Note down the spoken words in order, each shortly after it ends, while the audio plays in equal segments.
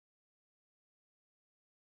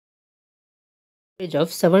Average of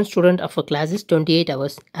 7 students of a class is 28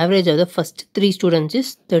 hours. Average of the first 3 students is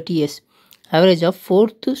 30 years. Average of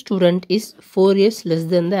 4th student is 4 years less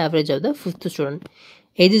than the average of the 5th student.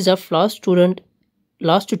 Ages of last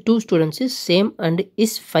 2 students is same and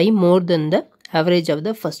is 5 more than the average of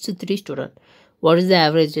the first 3 students. What is the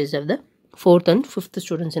average age of the 4th and 5th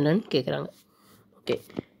students என்னன்னு கேட்குறாங்க. Okay,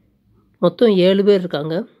 மொத்தம் 7 பேர்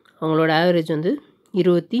இருக்காங்க. அவங்களோட average வந்து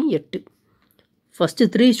 28. First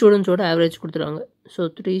 3 ஸ்டூடெண்ட்ஸோட average கொடுத்துருவாங்க. So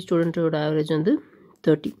 3 ஸ்டூடெண்ட்ஸோட average வந்து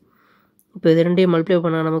 30. இப்போ இது ரெண்டையும் மல்டிப்ளை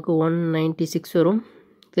பண்ணால் நமக்கு 196 வரும்.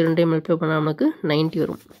 இது ரெண்டையும் மல்டிப்ளை பண்ணால் நமக்கு 90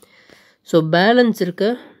 வரும். ஸோ பேலன்ஸ் இருக்க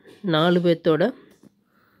 4 பேர்த்தோட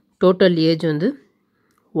டோட்டல் ஏஜ் வந்து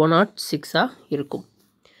 106 இருக்கும்.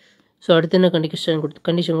 ஸோ அடுத்து என்ன கண்டிஷன்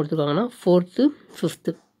கொடுத்துருக்காங்கன்னா 4th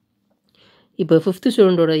 5th. இப்போ 5th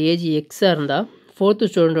ஸ்டூடெண்ட்டோட ஏஜ் எக்ஸாக இருந்தால் 4th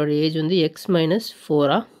ஸ்டூடெண்ட்டோட ஏஜ் வந்து எக்ஸ் மைனஸ்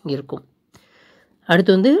 4 இருக்கும்.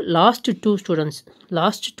 அடுத்து வந்து லாஸ்ட்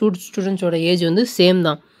 2 ஸ்டூடெண்ட்ஸோட ஏஜ் வந்து சேம்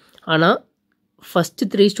தான். ஆனால் ஃபஸ்ட்டு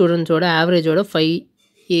 3 ஸ்டூடெண்ட்ஸோட ஆவரேஜோட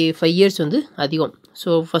 5 இயர்ஸ் வந்து அதிகம். ஸோ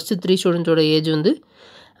ஃபஸ்ட்டு 3 ஸ்டூடெண்ட்ஸோட ஏஜ் வந்து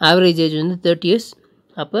ஆவரேஜ் ஏஜ் வந்து 30 இயர்ஸ்.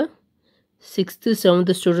 அப்போ 6th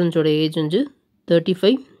 7th ஸ்டூடெண்ட்ஸோட ஏஜ் வந்து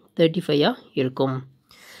 35 இருக்கும்.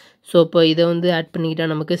 ஸோ இப்போ இதை வந்து ஆட்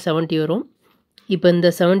பண்ணிக்கிட்டால் நமக்கு 70 வரும். இப்போ இந்த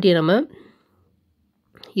 70 நம்ம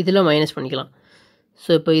இதில் மைனஸ் பண்ணிக்கலாம். ஸோ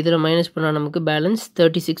இப்போ இதில் மைனஸ் பண்ணால் நமக்கு பேலன்ஸ்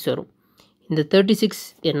 36 வரும். இந்த 36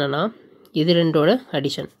 என்னென்னா இது ரெண்டோட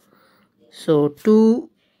addition. So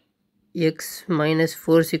 2x minus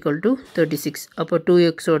 4 is equal to 36. அப்போ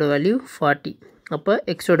 2xோட வேல்யூ 40. அப்போ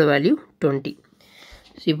xோட வேல்யூ 20.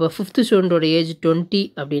 ஸோ இப்போ 5th ஸ்டூடெண்ட்டோட ஏஜ் 20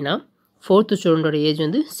 அப்படின்னா 4th ஸ்டூடெண்ட்டோட ஏஜ்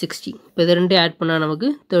வந்து 60. இப்போ இதை ரெண்டே ஆட் பண்ணால் நமக்கு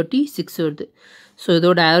 36 வருது. ஸோ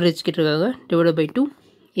இதோட ஆவரேஜ் கேட்டிருக்காங்க. டிவைட் பை 2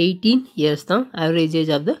 18 இயர்ஸ் தான் average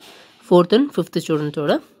age of the 4th and 5th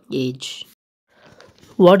ஸ்டூடெண்ட்ஸோட age.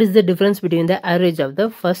 What is the difference between the average of the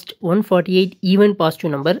first 148 even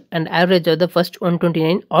positive number and average of the first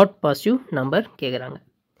 129 add positive number கேட்குறாங்க.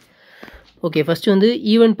 Okay, first வந்து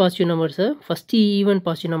even positive நம்பர்ஸை even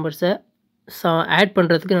positive நம்பர்ஸை add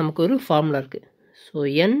பண்ணுறதுக்கு நமக்கு ஒரு formula இருக்குது. So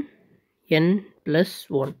n +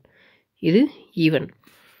 1 இது even.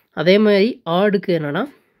 அதே மாதிரி ஆடுக்கு என்னென்னா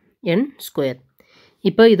n².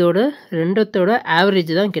 இப்போ இதோட ரெண்டத்தோட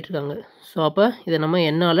ஆவரேஜ் தான் கேட்டிருக்காங்க. ஸோ அப்போ இதை நம்ம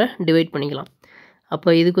என்னால் டிவைட் பண்ணிக்கலாம். அப்போ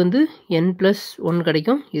இதுக்கு வந்து n + 1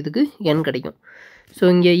 கிடைக்கும், இதுக்கு n கிடைக்கும். ஸோ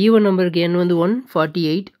இங்கே ஈவன் நம்பருக்கு n வந்து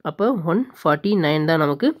 148. அப்போ 149 தான்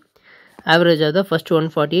நமக்கு average of the first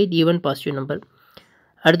 148 even positive number.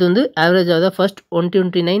 அடுத்து வந்து average of the first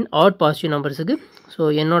 129 add positive நம்பர்ஸுக்கு. So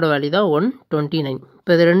என்னோட வேல்யூ தான் 129.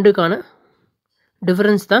 இப்போ இது ரெண்டுக்கான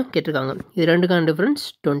டிஃப்ரென்ஸ் தான் கேட்டிருக்காங்க. இது ரெண்டுக்கான டிஃப்ரென்ஸ்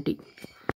 20.